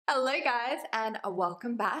Hello guys and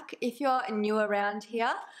welcome back. If you're new around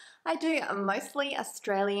here, I do mostly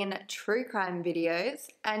Australian true crime videos,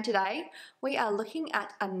 and today we are looking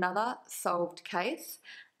at another solved case,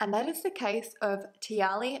 and that is the case of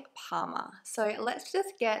Tiahleigh Palmer. So let's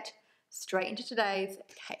just get straight into today's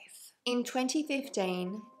case. In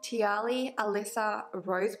 2015, Tiahleigh Alyssa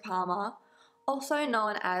Rose Palmer, also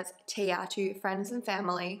known as Tia to friends and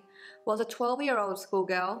family, was a 12-year-old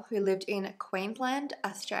schoolgirl who lived in Queensland,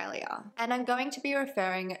 Australia. And I'm going to be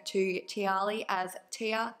referring to Tiahleigh as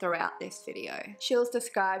Tia throughout this video. She was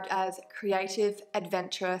described as creative,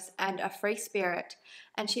 adventurous, and a free spirit,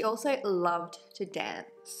 and she also loved to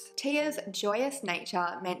dance. Tia's joyous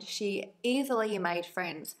nature meant she easily made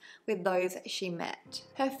friends with those she met.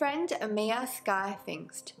 Her friend Mia Sky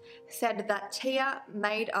Pfingst said that Tia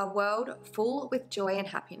made a world full with joy and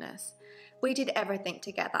happiness. We did everything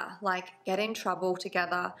together, like get in trouble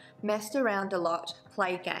together, messed around a lot,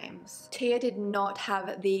 play games. Tia did not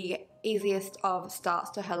have the easiest of starts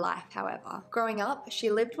to her life, however. Growing up, she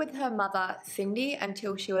lived with her mother, Cindy,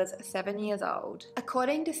 until she was 7 years old.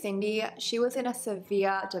 According to Cindy, she was in a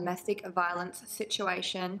severe domestic violence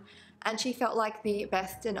situation, and she felt like the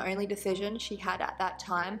best and only decision she had at that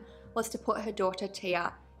time was to put her daughter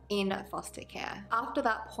Tia in foster care. After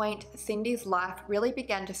that point, Cindy's life really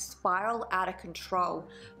began to spiral out of control,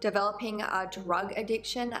 developing a drug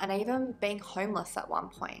addiction and even being homeless at one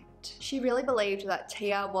point. She really believed that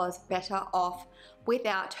Tia was better off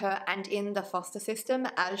without her and in the foster system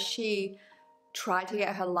as she tried to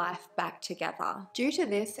get her life back together. Due to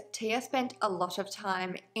this, Tia spent a lot of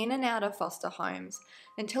time in and out of foster homes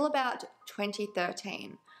until about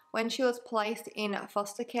 2013, when she was placed in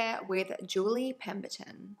foster care with Julie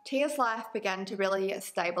Pemberton. Tia's life began to really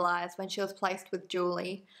stabilise when she was placed with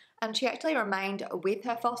Julie, and she actually remained with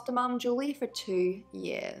her foster mum Julie for 2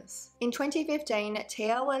 years. In 2015,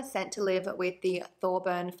 Tia was sent to live with the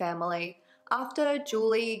Thorburns family after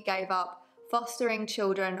Julie gave up fostering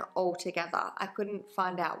children altogether. I couldn't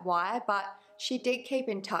find out why, but she did keep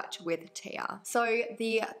in touch with Tia. So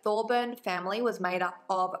the Thorburn family was made up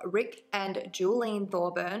of Rick and Julene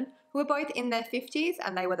Thorburn, who were both in their 50s,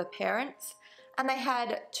 and they were the parents. And they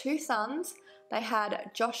had 2 sons. They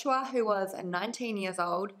had Joshua, who was 19 years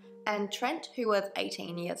old, and Trent, who was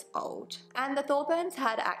 18 years old. And the Thorburns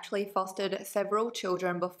had actually fostered several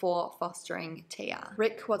children before fostering Tia.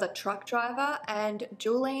 Rick was a truck driver, and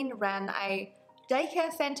Julene ran a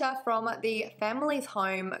daycare centre from the family's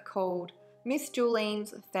home called Miss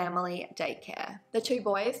Julene's Family Daycare. The 2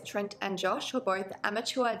 boys, Trent and Josh, were both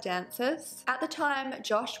amateur dancers. At the time,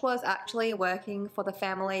 Josh was actually working for the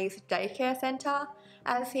family's daycare centre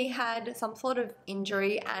as he had some sort of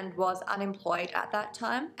injury and was unemployed at that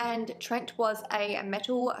time, and Trent was a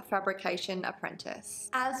metal fabrication apprentice.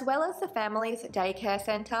 As well as the family's daycare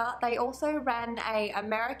centre, they also ran an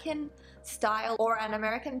American style or an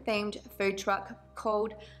American themed food truck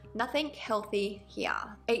called Nothing Healthy Here.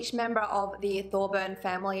 Each member of the Thorburn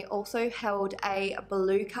family also held a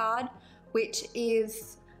blue card, which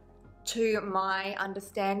is, to my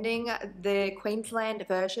understanding, the Queensland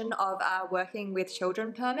version of our working with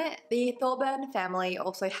children permit. The Thorburn family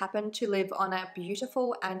also happened to live on a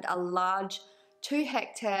beautiful and a large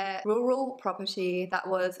 2-hectare rural property that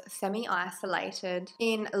was semi-isolated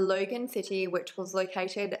in Logan City, which was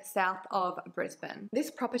located south of Brisbane. This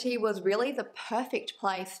property was really the perfect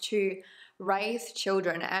place to raise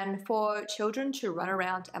children and for children to run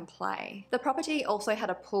around and play. The property also had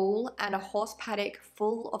a pool and a horse paddock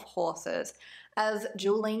full of horses, as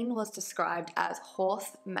Julene was described as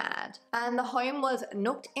horse mad. And the home was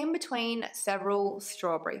nooked in between several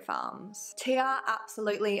strawberry farms. Tia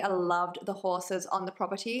absolutely loved the horses on the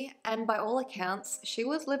property, and by all accounts, she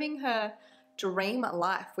was living her dream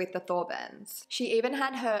life with the Thorburns. She even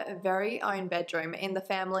had her very own bedroom in the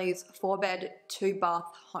family's 4-bed,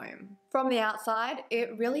 2-bath home. From the outside,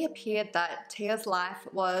 it really appeared that Tia's life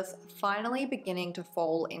was finally beginning to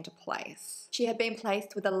fall into place. She had been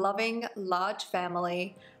placed with a loving, large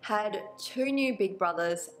family, had 2 new big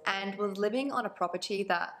brothers, and was living on a property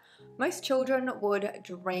that most children would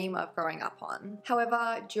dream of growing up on.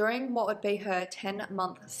 However, during what would be her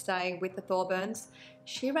 10-month stay with the Thorburns,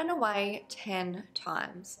 she ran away 10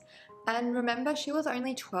 times. And remember, she was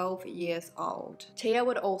only 12 years old. Tia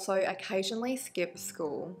would also occasionally skip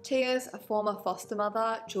school. Tia's former foster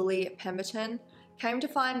mother, Julie Pemberton, came to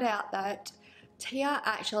find out that Tia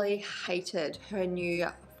actually hated her new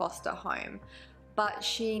foster home, but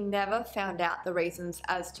she never found out the reasons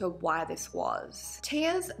as to why this was.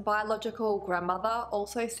 Tia's biological grandmother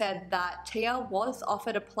also said that Tia was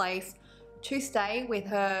offered a place to stay with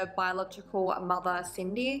her biological mother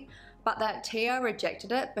Cindy, but that Tia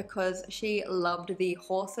rejected it because she loved the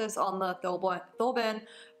horses on the Thorburn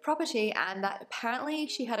property and that apparently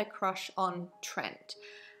she had a crush on Trent.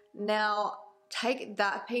 Now, take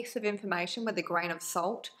that piece of information with a grain of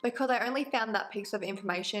salt because I only found that piece of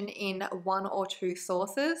information in 1 or 2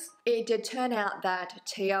 sources. It did turn out that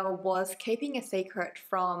Tia was keeping a secret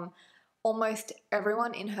from almost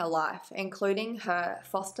everyone in her life, including her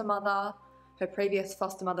foster mother, her previous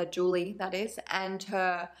foster mother Julie, that is, and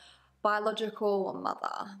her biological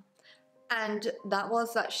mother. And that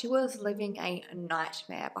was that she was living a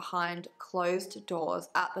nightmare behind closed doors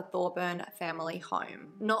at the Thorburn family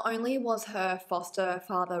home. Not only was her foster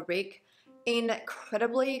father Rick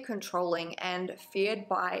incredibly controlling and feared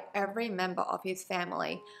by every member of his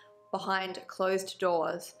family behind closed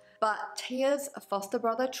doors, but Tia's foster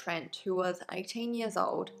brother Trent, who was 18 years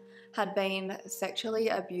old, had been sexually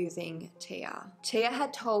abusing Tia. Tia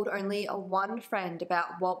had told only one friend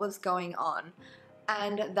about what was going on,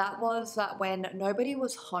 and that was that when nobody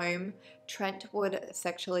was home, Trent would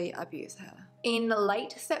sexually abuse her. In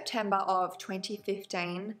late September of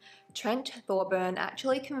 2015, Trent Thorburn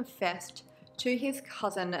actually confessed to his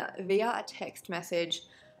cousin via a text message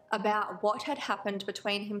about what had happened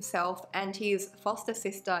between himself and his foster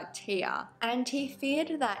sister Tia, and he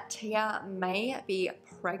feared that Tia may be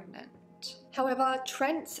pregnant. However,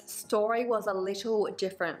 Trent's story was a little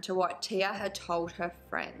different to what Tia had told her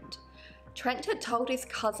friend. Trent had told his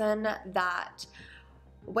cousin that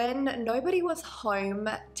when nobody was home,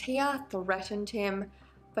 Tia threatened him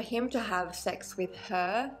for him to have sex with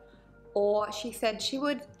her, or she said she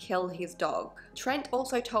would kill his dog. Trent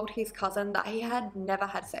also told his cousin that he had never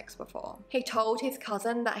had sex before. He told his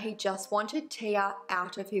cousin that he just wanted Tia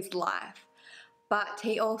out of his life, but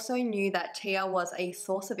he also knew that Tia was a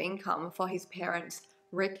source of income for his parents,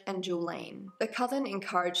 Rick and Julene. The cousin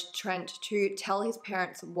encouraged Trent to tell his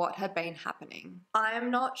parents what had been happening. I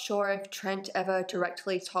am not sure if Trent ever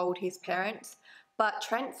directly told his parents, but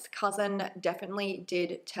Trent's cousin definitely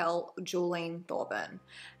did tell Julene Thorburn,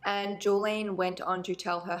 and Julene went on to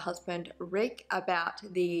tell her husband Rick about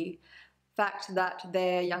the fact that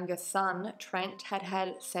their youngest son, Trent, had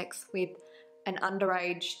had sex with an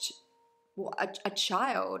underage, a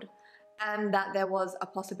child, and that there was a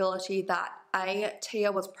possibility that A,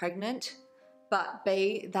 Tia was pregnant, but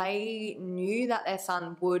B, they knew that their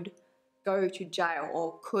son would go to jail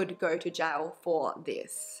or could go to jail for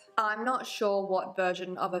this. I'm not sure what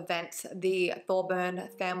version of events the Thorburn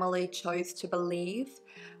family chose to believe,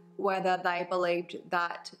 whether they believed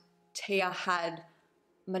that Tia had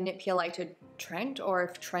manipulated Trent or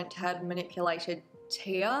if Trent had manipulated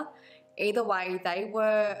Tia. Either way, they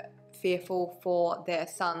were fearful for their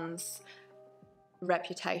son's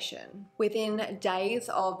reputation. Within days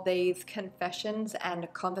of these confessions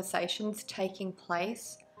and conversations taking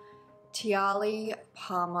place, Tiahleigh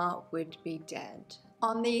Palmer would be dead.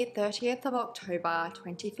 On the 30th of October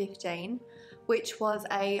 2015, which was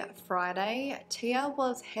a Friday, Tia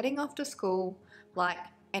was heading off to school like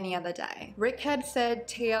any other day. Rick had said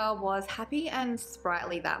Tia was happy and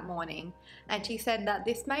sprightly that morning, and he said that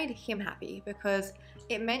this made him happy because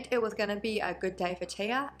it meant it was going to be a good day for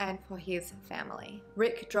Tia and for his family.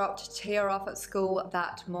 Rick dropped Tia off at school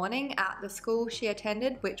that morning at the school she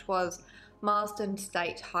attended, which was Marsden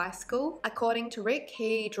State High School. According to Rick,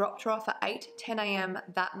 he dropped her off at 8:10 a.m.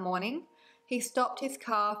 that morning. He stopped his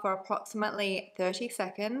car for approximately 30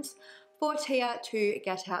 seconds for Tia to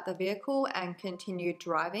get out the vehicle and continue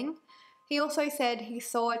driving. He also said he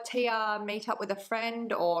saw Tia meet up with a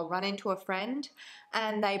friend or run into a friend,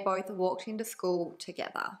 and they both walked into school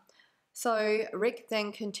together. So Rick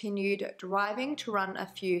then continued driving to run a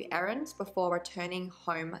few errands before returning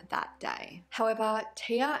home that day. However,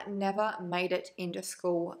 Tia never made it into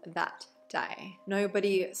school that day.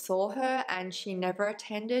 Nobody saw her and she never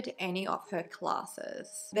attended any of her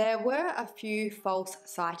classes. There were a few false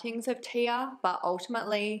sightings of Tia, but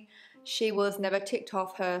ultimately she was never ticked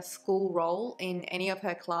off her school roll in any of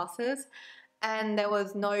her classes, and there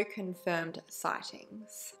was no confirmed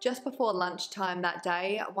sightings. Just before lunchtime that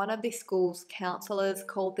day, one of the school's counsellors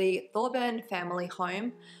called the Thorburn family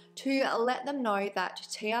home to let them know that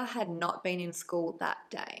Tia had not been in school that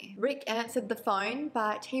day. Rick answered the phone,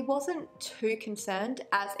 but he wasn't too concerned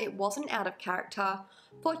as it wasn't out of character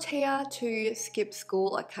for Tia to skip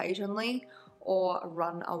school occasionally or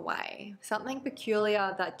run away. Something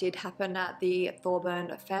peculiar that did happen at the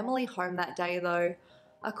Thorburn family home that day though,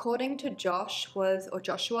 according to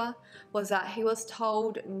Joshua, was that he was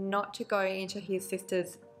told not to go into his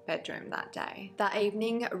sister's bedroom that day. That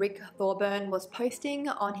evening, Rick Thorburn was posting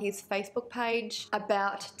on his Facebook page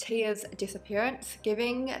about Tia's disappearance,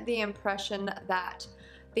 giving the impression that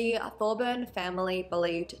The Thorburn family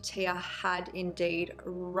believed Tia had indeed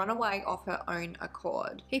run away of her own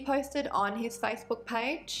accord. He posted on his Facebook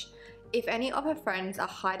page, "If any of her friends are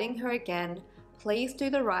hiding her again, please do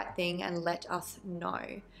the right thing and let us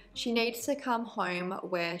know. She needs to come home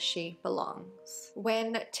where she belongs."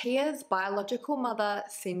 When Tia's biological mother,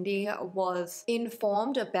 Cindy, was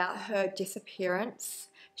informed about her disappearance,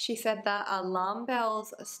 she said that alarm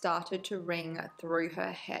bells started to ring through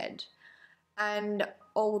her head. And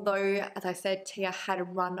although, as I said, Tia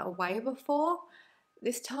had run away before,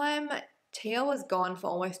 this time Tia was gone for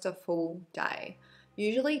almost a full day.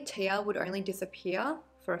 Usually Tia would only disappear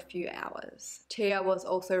for a few hours. Tia was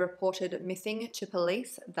also reported missing to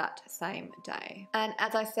police that same day. And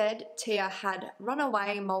as I said, Tia had run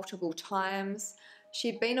away multiple times.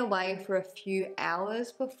 She'd been away for a few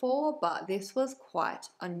hours before, but this was quite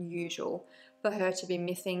unusual for her to be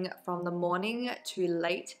missing from the morning to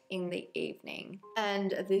late in the evening.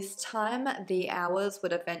 And this time, the hours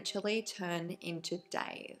would eventually turn into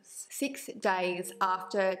days. 6 days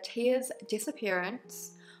after Tia's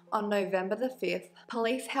disappearance, on November the 5th,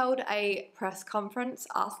 police held a press conference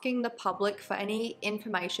asking the public for any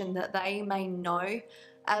information that they may know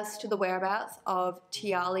as to the whereabouts of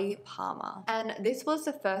Tiahleigh Palmer. And this was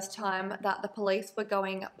the first time that the police were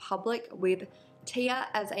going public with Tia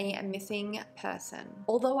as a missing person.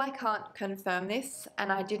 Although I can't confirm this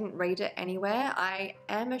and I didn't read it anywhere, I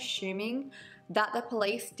am assuming that the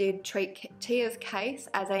police did treat Tia's case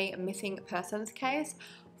as a missing persons case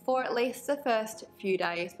for at least the first few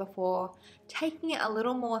days before taking it a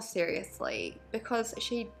little more seriously, because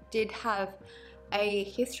she did have a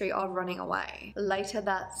history of running away. Later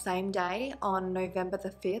that same day, on November the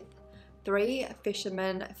 5th, 3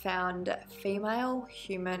 fishermen found female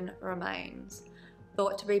human remains,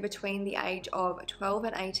 thought to be between the age of 12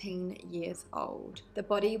 and 18 years old. The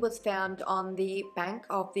body was found on the bank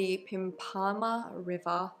of the Pimpama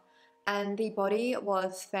River, and the body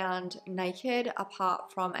was found naked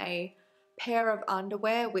apart from a pair of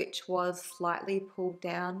underwear which was slightly pulled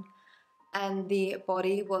down, and the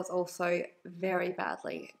body was also very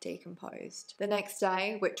badly decomposed. The next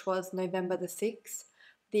day, which was November the 6th,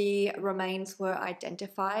 the remains were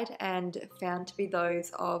identified and found to be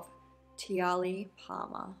those of Tiahleigh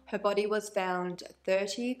Palmer. Her body was found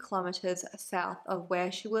 30 kilometers south of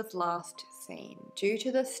where she was last seen. Due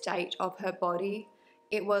to the state of her body,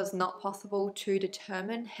 it was not possible to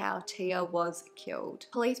determine how Tia was killed.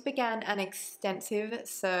 Police began an extensive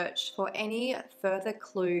search for any further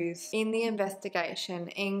clues in the investigation,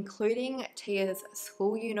 including Tia's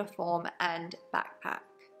school uniform and backpack,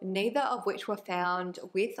 neither of which were found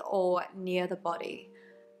with or near the body.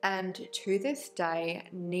 And to this day,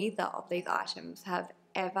 neither of these items have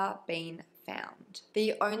ever been found.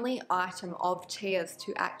 The only item of Tia's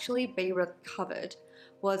to actually be recovered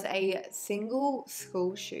was a single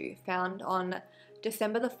school shoe found on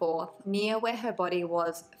December the 4th near where her body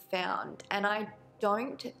was found. And I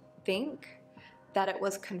don't think that it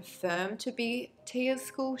was confirmed to be Tia's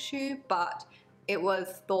school shoe, but it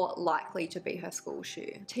was thought likely to be her school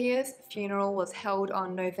shoe. Tia's funeral was held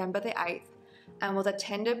on November the 8th and was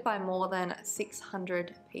attended by more than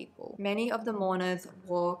 600 people. Many of the mourners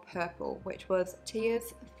wore purple, which was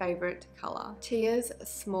Tia's favourite colour. Tia's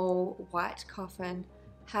small white coffin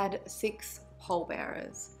had 6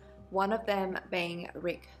 pallbearers, one of them being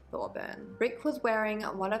Rick Thorburn. Rick was wearing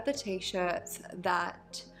one of the t-shirts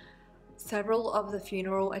that several of the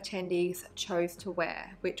funeral attendees chose to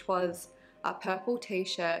wear, which was a purple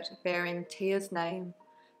t-shirt bearing Tia's name,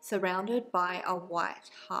 surrounded by a white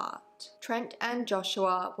heart. Trent and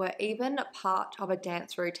Joshua were even part of a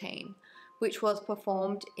dance routine, which was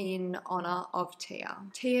performed in honour of Tia.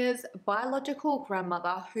 Tia's biological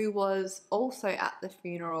grandmother, who was also at the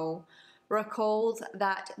funeral, recalls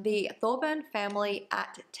that the Thorburn family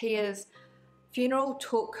at Tia's funeral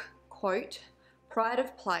took, quote, pride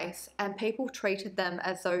of place, and people treated them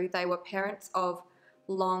as though they were parents of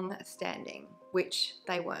long standing, which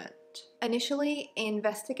they weren't. Initially,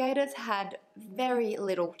 investigators had very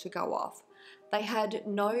little to go off. They had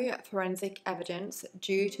no forensic evidence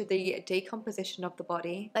due to the decomposition of the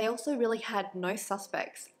body. They also really had no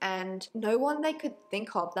suspects and no one they could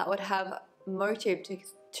think of that would have motive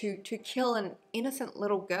to kill an innocent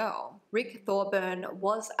little girl. Rick Thorburn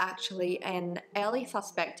was actually an early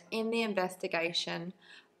suspect in the investigation,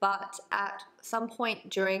 but at some point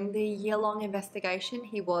during the year-long investigation,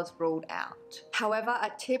 he was ruled out. However, a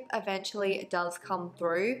tip eventually does come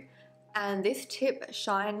through, and this tip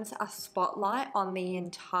shines a spotlight on the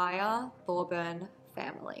entire Thorburn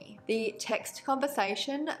family. The text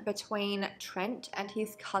conversation between Trent and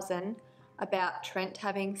his cousin about Trent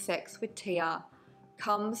having sex with Tia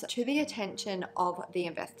comes to the attention of the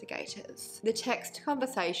investigators. The text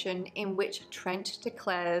conversation in which Trent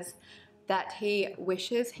declares that he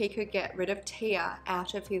wishes he could get rid of Tia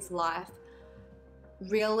out of his life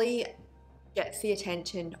really gets the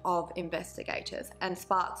attention of investigators and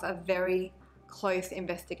sparks a very close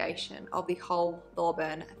investigation of the whole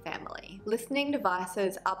Thorburn family. Listening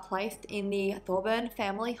devices are placed in the Thorburn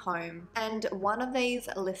family home, and one of these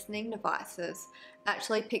listening devices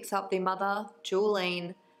actually picks up the mother,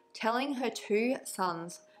 Julian, telling her two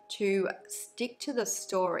sons to stick to the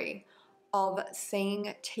story of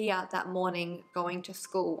seeing Tia that morning going to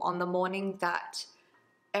school on the morning that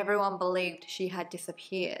everyone believed she had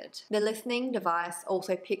disappeared. The listening device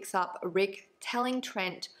also picks up Rick telling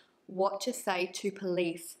Trent what to say to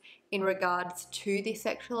police in regards to the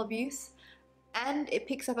sexual abuse, and it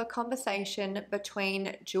picks up a conversation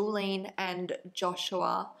between Julian and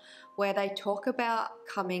Joshua where they talk about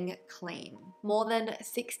coming clean. More than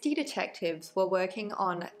 60 detectives were working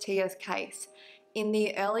on Tia's case in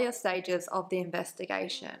the earlier stages of the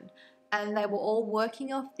investigation, and they were all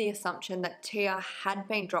working off the assumption that Tia had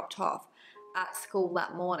been dropped off at school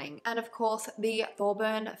that morning. And of course, the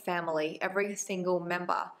Thorburn family, every single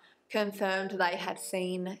member, confirmed they had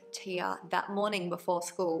seen Tia that morning before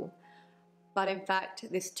school. But in fact,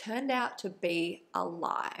 this turned out to be a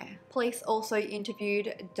lie. Police also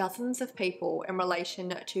interviewed dozens of people in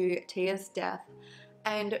relation to Tia's death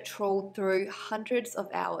and trawled through hundreds of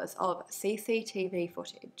hours of CCTV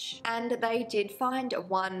footage. And they did find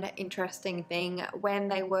one interesting thing when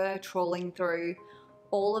they were trawling through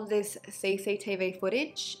all of this CCTV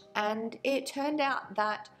footage, and it turned out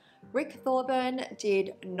that Rick Thorburn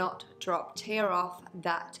did not drop Tia off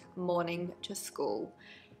that morning to school.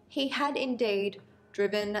 He had indeed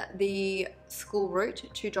driven the school route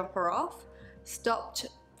to drop her off, stopped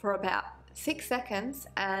for about 6 seconds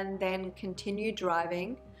and then continued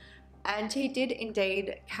driving, and he did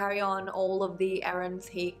indeed carry on all of the errands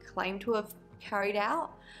he claimed to have carried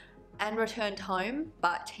out and returned home,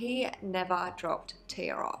 but he never dropped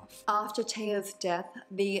Tia off. After Tia's death,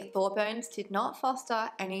 the Thorburns did not foster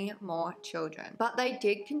any more children, but they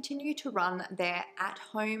did continue to run their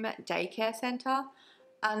at-home daycare centre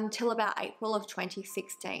until about April of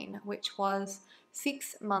 2016, which was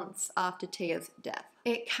 6 months after Tia's death.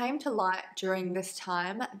 It came to light during this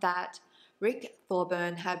time that Rick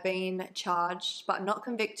Thorburn had been charged but not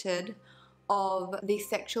convicted of the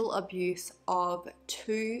sexual abuse of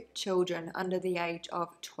 2 children under the age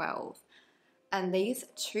of 12. And these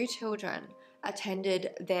 2 children attended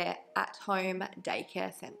their at-home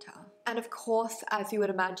daycare centre. And of course, as you would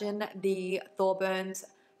imagine, the Thorburns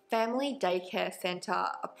family daycare centre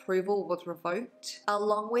approval was revoked,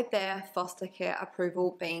 along with their foster care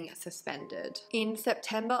approval being suspended. In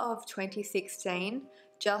September of 2016,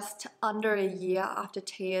 just under a year after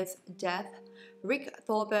Tia's death, Rick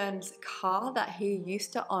Thorburns' car that he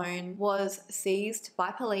used to own was seized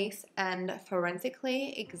by police and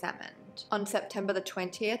forensically examined. On September the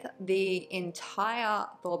 20th, the entire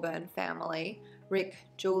Thorburn family, Rick,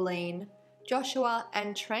 Julian, Joshua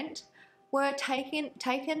and Trent, were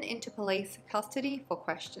taken into police custody for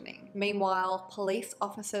questioning. Meanwhile, police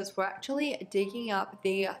officers were actually digging up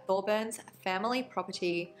the Thorburns family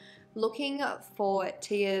property looking for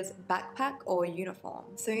Tia's backpack or uniform.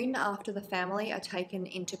 Soon after the family are taken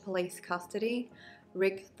into police custody,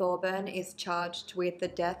 Rick Thorburn is charged with the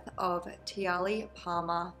death of Tiahleigh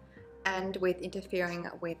Palmer and with interfering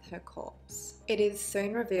with her corpse. It is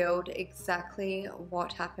soon revealed exactly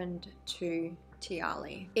what happened to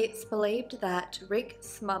Tiahleigh. It's believed that Rick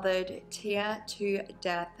smothered Tia to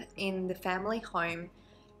death in the family home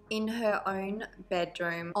in her own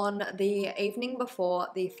bedroom on the evening before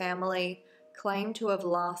the family claimed to have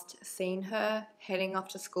last seen her heading off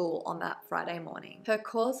to school on that Friday morning. Her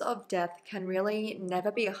cause of death can really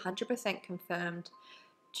never be 100% confirmed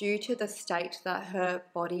due to the state that her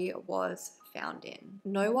body was found in.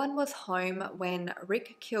 No one was home when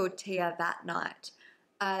Rick killed Tia that night,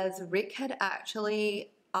 as Rick had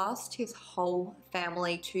actually asked his whole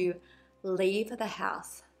family to leave the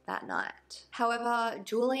house that night. However,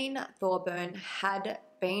 Julian Thorburn had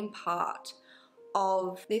been part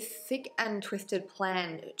of this sick and twisted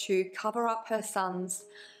plan to cover up her son's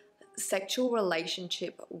sexual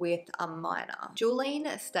relationship with a minor. Julian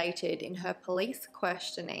stated in her police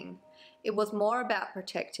questioning, "It was more about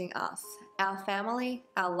protecting us, our family,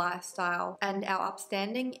 our lifestyle, and our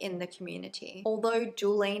upstanding in the community." Although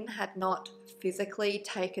Julian had not physically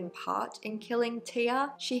taken part in killing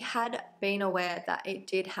Tia, she had been aware that it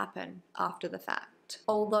did happen after the fact.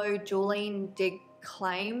 Although Julian did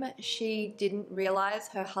claim she didn't realize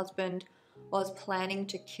her husband was planning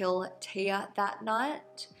to kill Tia that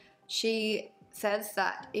night. She says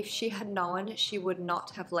that if she had known, she would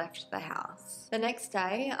not have left the house. The next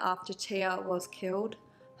day, after Tia was killed,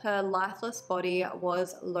 her lifeless body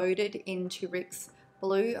was loaded into Rick's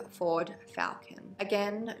blue Ford Falcon.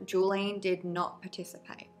 Again, Julian did not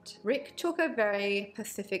participate. Rick took a very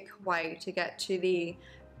Pacific way to get to the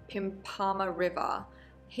Palmer River.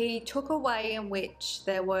 He took a way in which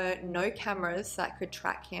there were no cameras that could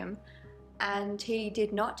track him, and he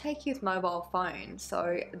did not take his mobile phone,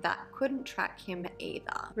 so that couldn't track him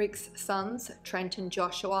either. Rick's sons, Trent and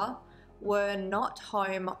Joshua, were not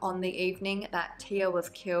home on the evening that Tia was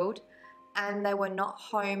killed, and they were not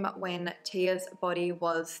home when Tia's body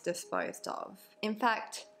was disposed of. In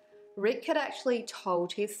fact, Rick had actually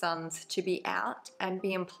told his sons to be out and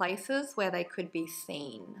be in places where they could be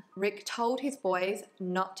seen. Rick told his boys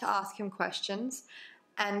not to ask him questions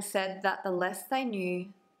and said that the less they knew,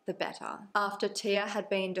 the better. After Tia had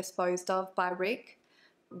been disposed of by Rick,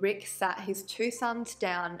 Rick sat his two sons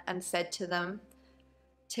down and said to them,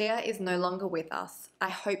 "Tia is no longer with us. I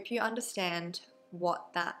hope you understand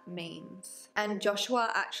what that means." And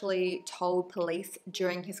Joshua actually told police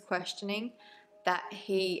during his questioning that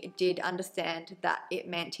he did understand that it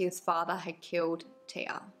meant his father had killed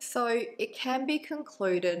Tia. So it can be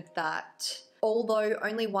concluded that although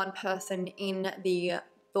only one person in the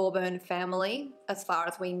Thorburn family, as far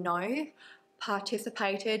as we know,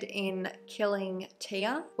 participated in killing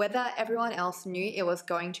Tia, whether everyone else knew it was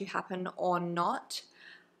going to happen or not,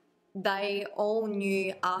 they all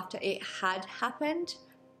knew after it had happened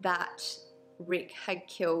that Rick had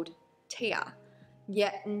killed Tia.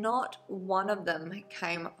 Yet not one of them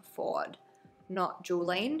came forward. Not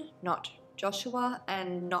Julian, not Joshua,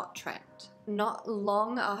 and not Trent. Not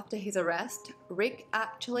long after his arrest, Rick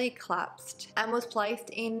actually collapsed and was placed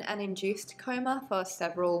in an induced coma for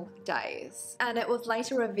several days. And it was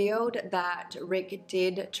later revealed that Rick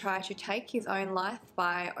did try to take his own life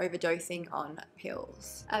by overdosing on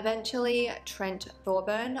pills. Eventually, Trent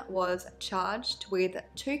Thorburn was charged with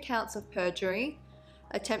 2 counts of perjury,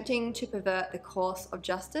 attempting to pervert the course of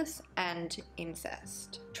justice, and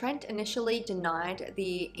incest. Trent initially denied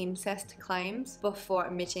the incest claims before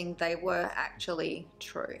admitting they were actually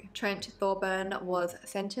true. Trent Thorburn was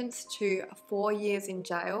sentenced to 4 years in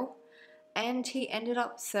jail, and he ended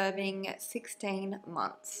up serving 16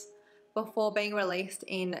 months before being released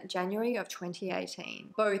in January of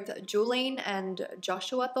 2018. Both Julian and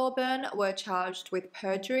Joshua Thorburn were charged with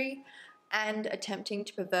perjury and attempting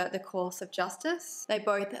to pervert the course of justice. They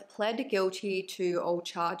both pled guilty to all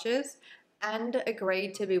charges and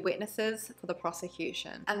agreed to be witnesses for the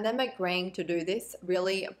prosecution. And them agreeing to do this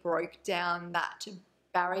really broke down that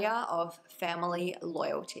barrier of family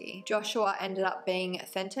loyalty. Joshua ended up being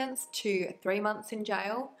sentenced to 3 months in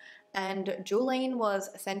jail, and Julian was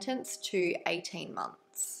sentenced to 18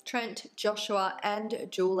 months. Trent, Joshua, and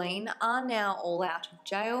Julian are now all out of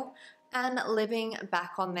jail and living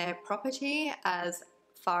back on their property, as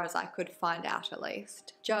far as I could find out at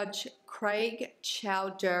least. Judge Craig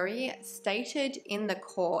Chowdhury stated in the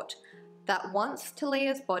court that once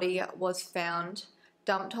Tiahleigh's body was found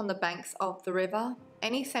dumped on the banks of the river,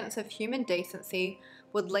 any sense of human decency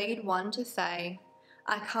would lead one to say,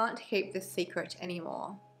 "I can't keep this secret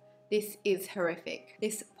anymore. This is horrific.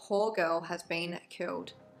 This poor girl has been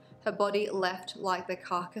killed. Her body left like the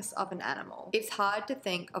carcass of an animal. It's hard to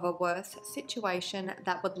think of a worse situation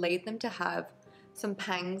that would lead them to have some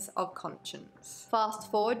pangs of conscience."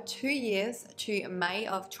 Fast forward 2 years to May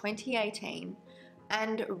of 2018,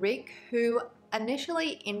 and Rick, who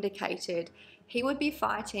initially indicated he would be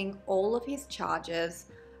fighting all of his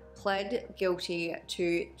charges, pled guilty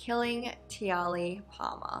to killing Tiahleigh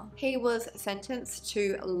Palmer. He was sentenced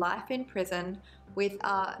to life in prison with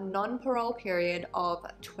a non-parole period of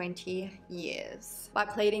 20 years. By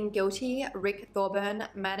pleading guilty, Rick Thorburn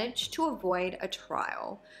managed to avoid a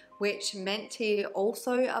trial, which meant he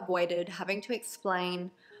also avoided having to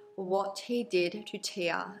explain what he did to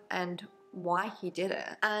Tia and why he did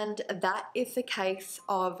it. And that is the case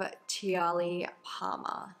of Tiahleigh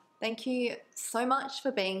Palmer. Thank you so much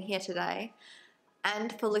for being here today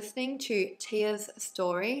and for listening to Tia's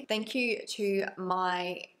story. Thank you to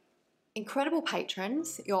my incredible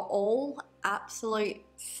patrons. You're all absolute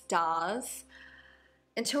stars.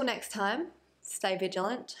 Until next time, stay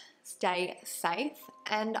vigilant, stay safe,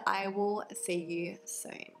 and I will see you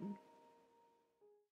soon.